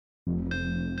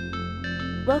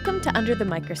Welcome to Under the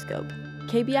Microscope,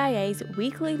 KBIA's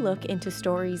weekly look into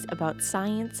stories about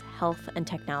science, health, and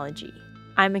technology.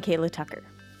 I'm Michaela Tucker.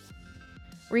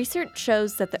 Research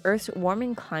shows that the Earth's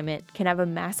warming climate can have a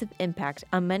massive impact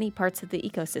on many parts of the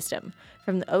ecosystem,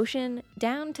 from the ocean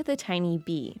down to the tiny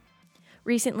bee.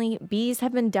 Recently, bees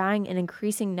have been dying in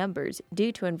increasing numbers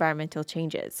due to environmental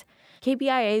changes.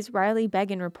 KBIA's Riley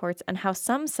Beggin reports on how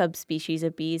some subspecies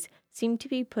of bees seem to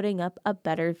be putting up a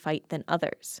better fight than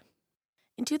others.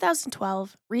 In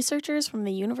 2012, researchers from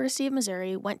the University of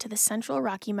Missouri went to the Central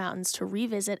Rocky Mountains to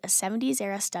revisit a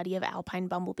 70s-era study of alpine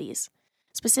bumblebees.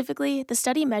 Specifically, the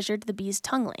study measured the bees'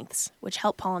 tongue lengths, which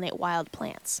help pollinate wild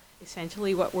plants.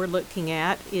 Essentially, what we're looking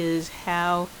at is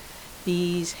how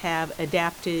bees have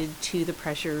adapted to the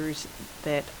pressures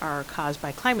that are caused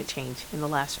by climate change in the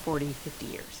last 50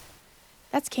 years.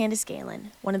 That's Candace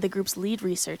Galen, one of the group's lead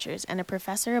researchers and a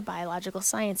professor of biological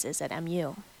sciences at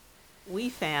MU. We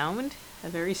found a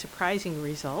very surprising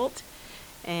result,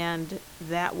 and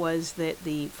that was that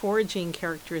the foraging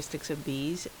characteristics of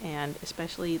bees, and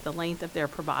especially the length of their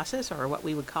proboscis, or what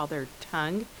we would call their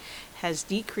tongue, has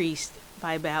decreased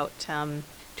by about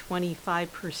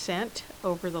 25%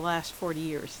 over the last 40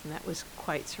 years, and that was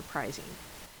quite surprising.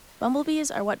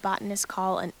 Bumblebees are what botanists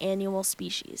call an annual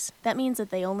species. That means that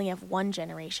they only have one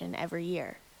generation every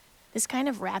year. This kind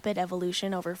of rapid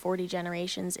evolution over 40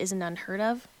 generations isn't unheard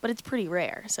of, but it's pretty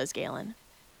rare, says Galen.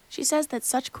 She says that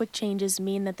such quick changes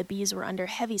mean that the bees were under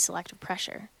heavy selective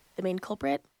pressure. The main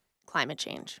culprit? Climate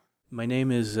change. My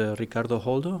name is Ricardo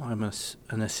Holdo. I'm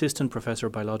an assistant professor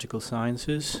of biological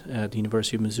sciences at the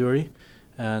University of Missouri.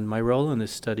 And my role in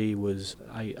this study was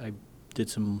I did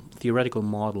some theoretical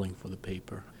modeling for the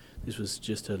paper. This was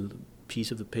just a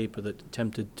piece of the paper that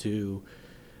attempted to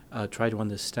try to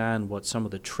understand what some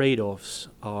of the trade-offs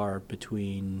are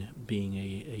between being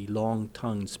a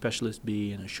long-tongued specialist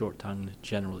bee and a short-tongued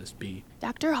generalist bee.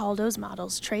 Dr. Holdo's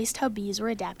models traced how bees were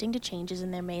adapting to changes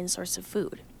in their main source of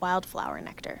food, wildflower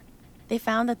nectar. They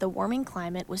found that the warming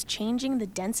climate was changing the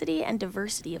density and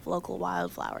diversity of local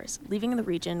wildflowers, leaving the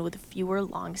region with fewer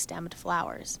long-stemmed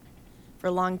flowers. For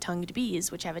long-tongued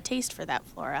bees, which have a taste for that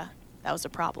flora, that was a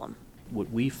problem. What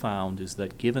we found is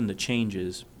that given the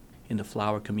changes in the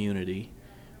flower community,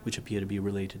 which appear to be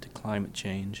related to climate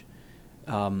change,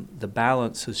 the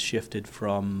balance has shifted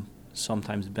from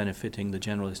sometimes benefiting the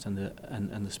generalist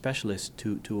and the specialist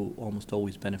to almost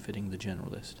always benefiting the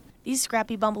generalist. These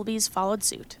scrappy bumblebees followed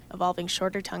suit, evolving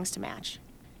shorter tongues to match.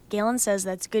 Galen says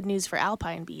that's good news for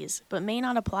alpine bees, but may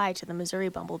not apply to the Missouri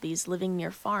bumblebees living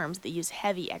near farms that use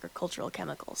heavy agricultural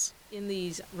chemicals. In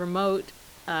these remote,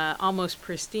 almost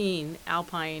pristine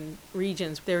alpine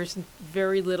regions, there's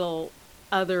very little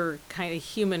other kind of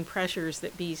human pressures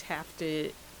that bees have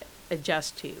to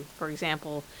adjust to. For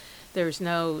example, there's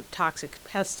no toxic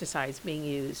pesticides being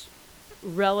used,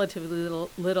 relatively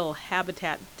little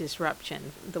habitat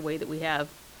disruption, the way that we have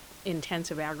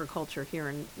intensive agriculture here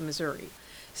in Missouri.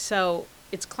 So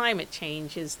it's climate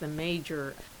change is the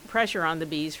major pressure on the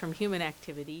bees from human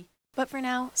activity. But for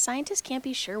now, scientists can't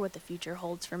be sure what the future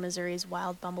holds for Missouri's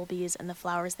wild bumblebees and the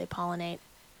flowers they pollinate.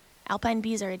 Alpine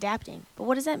bees are adapting, but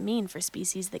what does that mean for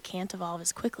species that can't evolve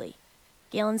as quickly?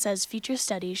 Galen says future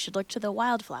studies should look to the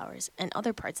wildflowers and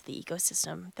other parts of the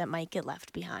ecosystem that might get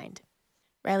left behind.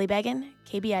 Riley Beggin,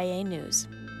 KBIA News.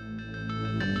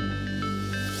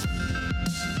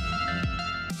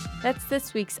 That's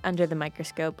this week's Under the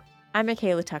Microscope. I'm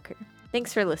Michaela Tucker.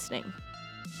 Thanks for listening.